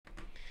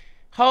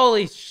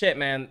Holy shit,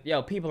 man.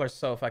 Yo, people are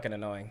so fucking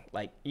annoying.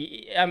 Like,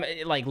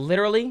 like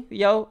literally,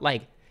 yo,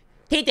 like,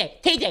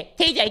 TJ.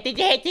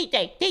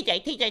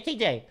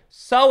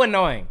 So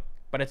annoying,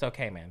 but it's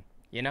okay, man.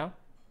 You know,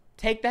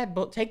 take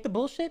the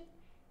bullshit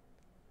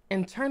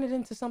and turn it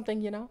into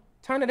something, you know,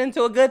 turn it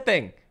into a good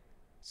thing.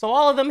 So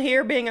all of them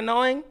here being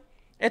annoying,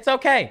 it's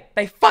okay.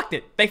 They fucked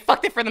it. They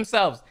fucked it for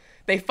themselves.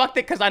 They fucked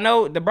it because I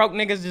know the broke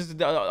niggas just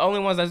the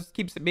only ones that just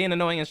keeps being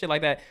annoying and shit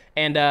like that.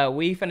 And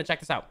we finna check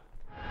this out.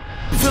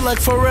 Feel like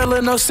Pharrell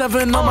in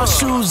 07 on my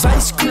shoes,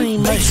 ice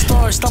cream, make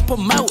stars, stomp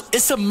them out,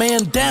 it's a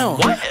man down.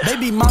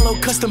 Baby Milo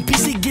custom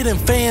PC getting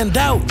fanned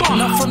out.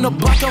 Not from the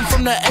block, I'm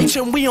from the H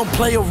and we don't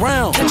play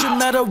around. Catch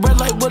him at a red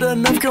light with a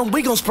Nerf gun,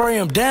 we gon' spray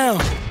him down.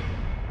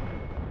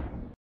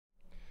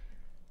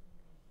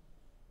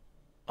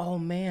 Oh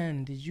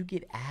man, did you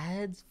get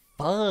ads?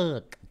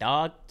 Fuck,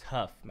 dog,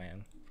 tough,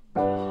 man.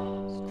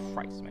 Jesus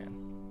Christ, man.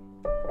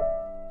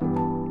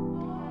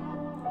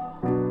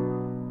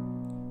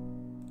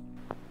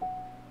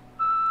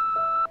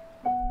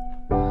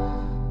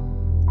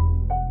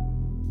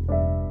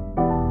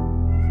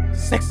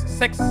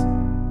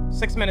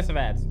 Six minutes of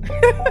ads.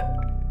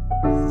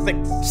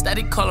 6.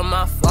 Steady calling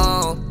my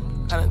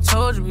phone. I done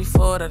told you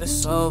before that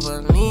it's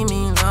over. Leave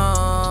me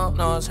alone.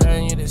 No, it's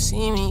hurting you to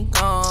see me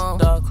gone.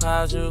 Dark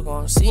clouds, you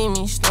gon' see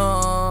me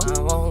storm.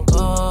 I won't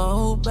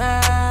go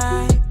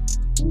back,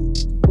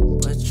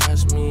 but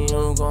trust me,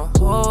 you gon'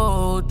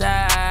 hold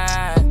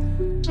that.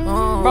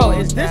 Bro,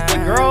 is this the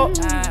girl?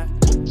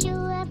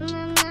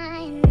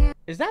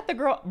 Is that the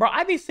girl? Bro,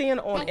 I be seeing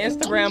on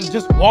Instagram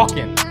just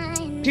walking.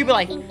 People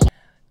like,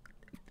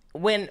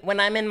 when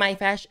I'm in my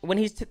fashion, when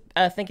he's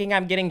thinking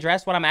I'm getting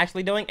dressed, what I'm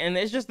actually doing, and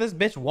it's just this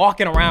bitch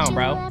walking around,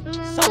 bro.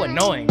 So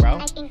annoying,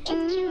 bro.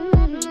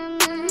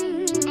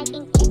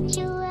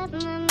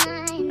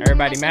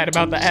 Everybody mad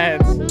about the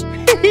ads.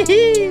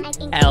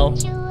 L.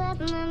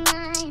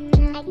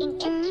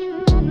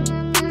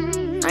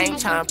 I ain't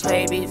tryna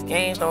play these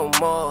games no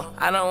more.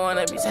 I don't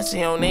wanna be touching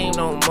your name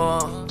no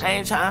more. I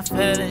ain't tryna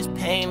feel this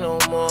pain no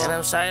more. And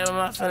I'm sorry, but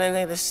my feelings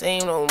ain't the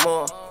same no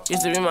more.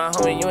 Used to be my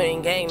homie, you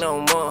ain't gang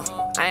no more.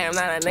 I am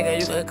not a nigga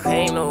you could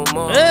claim no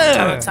more.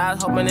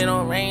 Traumatized, hoping it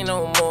don't rain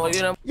no more.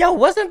 You know. Yo,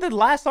 wasn't the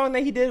last song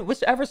that he did,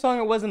 whichever song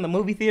it was in the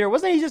movie theater,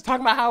 wasn't he just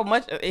talking about how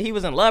much he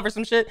was in love or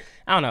some shit?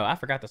 I don't know. I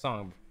forgot the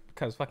song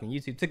because fucking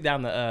YouTube took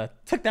down the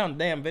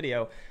damn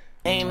video.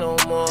 Ain't no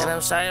more. And I'm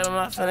sorry, but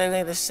my feelings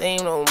ain't the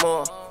same no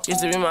more.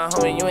 Used to be my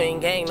homie, you ain't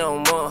gang no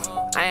more.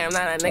 I am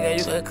not a nigga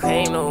you could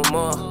claim no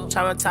more.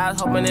 Traumatized,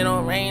 hoping it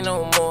don't rain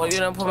no more. You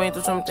done put me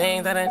through some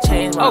things that done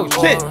changed my mood.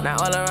 Shit. Now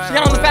all around she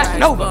got on the Fashion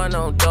Nova.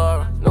 No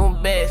door, no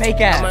bed.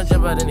 Fake ass. I'm a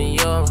dripper than the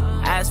Euro.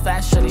 Ass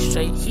fast, shorty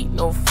straight, heat,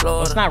 no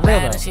Florida. It's not real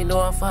though. She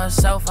doing for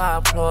herself, I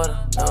applaud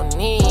her. No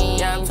need,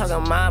 yeah, I'm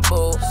talking my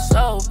boo.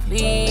 So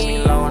please, leave me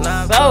alone,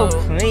 so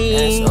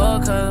please. It's all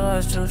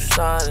cause what's too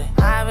started.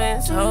 I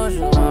been told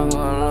you I'm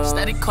gonna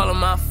steady calling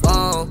my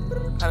phone.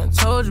 I done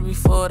told you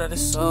before that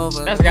it's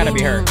over. That's gotta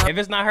be her. If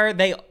it's not her,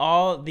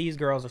 all these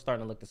girls are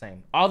starting to look the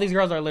same. All these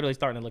girls are literally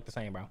starting to look the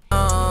same, bro.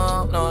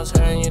 No, it's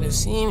hurting you to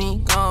see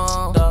me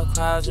gone. Dark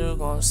clouds, you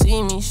gon'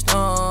 see me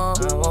storm.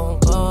 I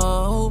won't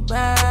go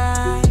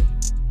back,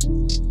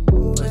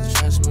 but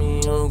trust me,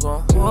 you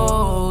gon'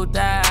 hold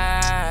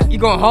that. You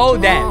gon'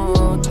 hold that.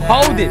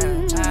 Hold it.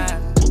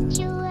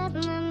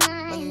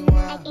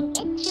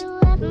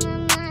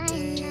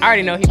 I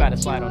already know he about to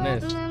slide on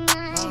this.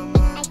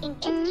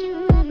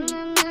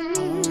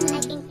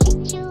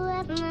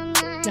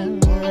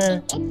 I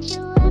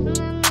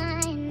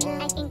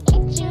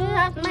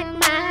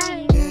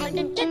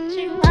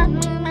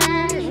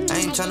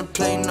ain't tryna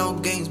play no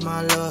games,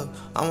 my love.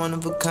 I'm one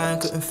of a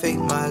kind, couldn't fake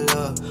my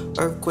love.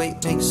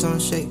 Earthquake makes some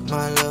shake,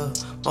 my love.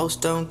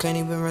 Most of them can't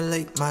even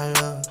relate, my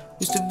love.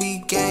 Used to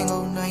be gang,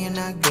 oh now you're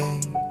not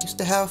gang. Used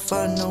to have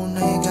fun, oh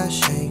now you got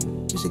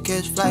shame. Used to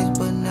catch flights,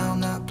 but now I'm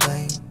not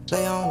playing.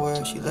 Play on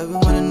words, she love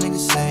it when a nigga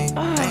sing.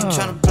 I ain't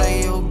tryna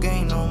play your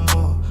game no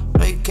more.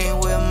 No, you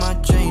can't wear my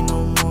chain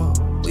no more.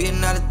 We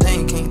ain't not a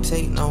thing, can't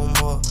take no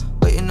more.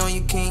 Waiting on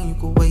your king, you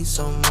can wait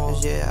some more.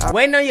 Yeah,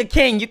 waiting on your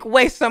king, you can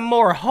wait some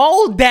more.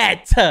 Hold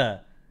that.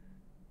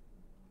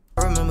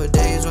 I remember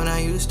days when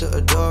I used to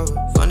adore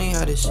her. Funny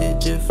how this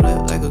shit just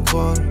flipped like a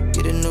quarter.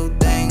 Get a new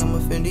thing, I'm a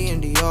Fendi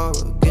and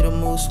Dior. Get a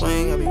mood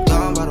swing, I'll be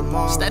gone by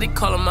tomorrow. Steady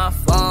calling my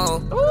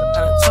phone. I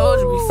done told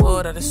you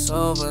before that it's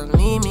over.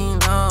 Leave me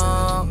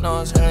alone. No,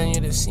 it's hurting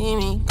you to see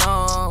me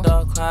gone.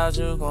 Dark clouds,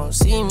 you gon'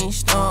 see me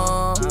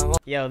storm.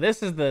 Yo,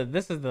 this is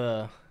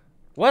the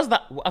what's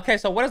the okay,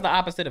 so what is the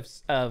opposite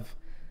of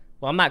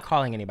well, I'm not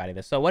calling anybody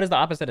this. So what is the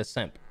opposite of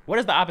simp? What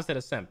is the opposite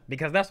of simp?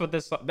 Because that's what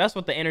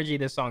the energy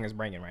this song is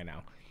bringing right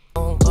now.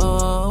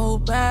 Go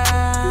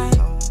back.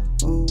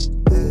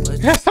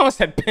 Someone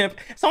said pimp.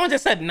 Someone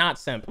just said not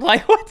simp.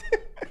 Like what?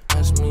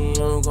 Trust me,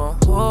 you gon'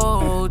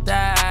 hold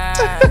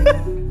that.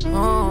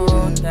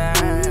 Hold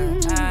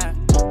that.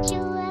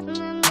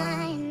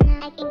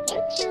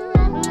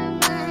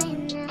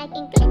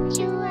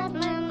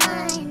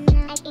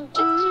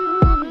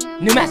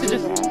 New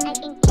messages. I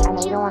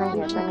know you don't want to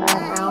hear from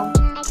right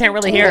now. Can't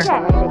really hear.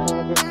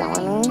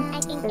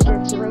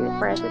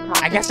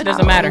 I guess it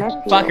doesn't matter.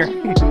 Fuck her.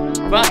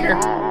 Fuck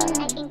her.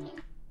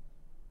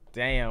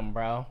 Damn,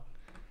 bro.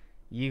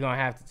 You gonna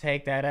have to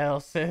take that L,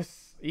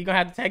 sis. You gonna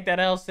have to take that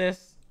L,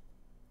 sis.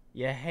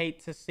 You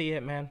hate to see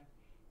it, man.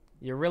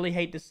 You really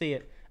hate to see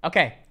it.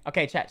 Okay,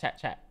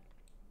 chat.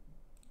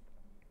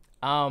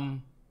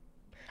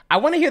 I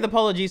want to hear the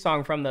Polo G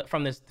song from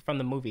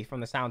the movie, from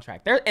the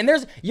soundtrack. There's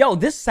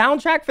this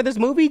soundtrack for this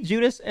movie,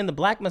 Judas and the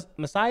Black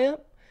Messiah.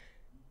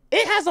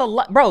 It has a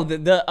lot, bro.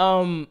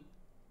 The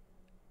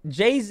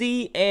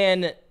Jay-Z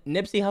and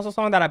Nipsey Hussle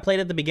song that I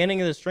played at the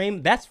beginning of the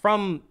stream, that's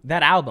from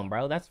that album,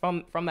 bro. That's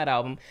from that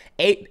album.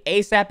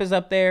 ASAP is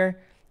up there.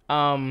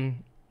 Who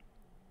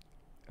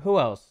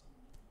else?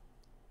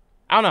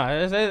 I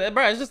don't know,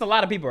 bro. It's just a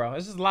lot of people, bro.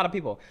 It's just a lot of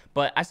people.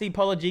 But I see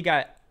Polo G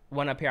got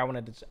one up here. I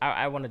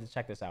wanted to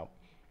check this out.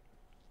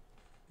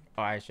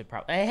 Oh, I should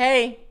probably.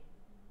 Hey.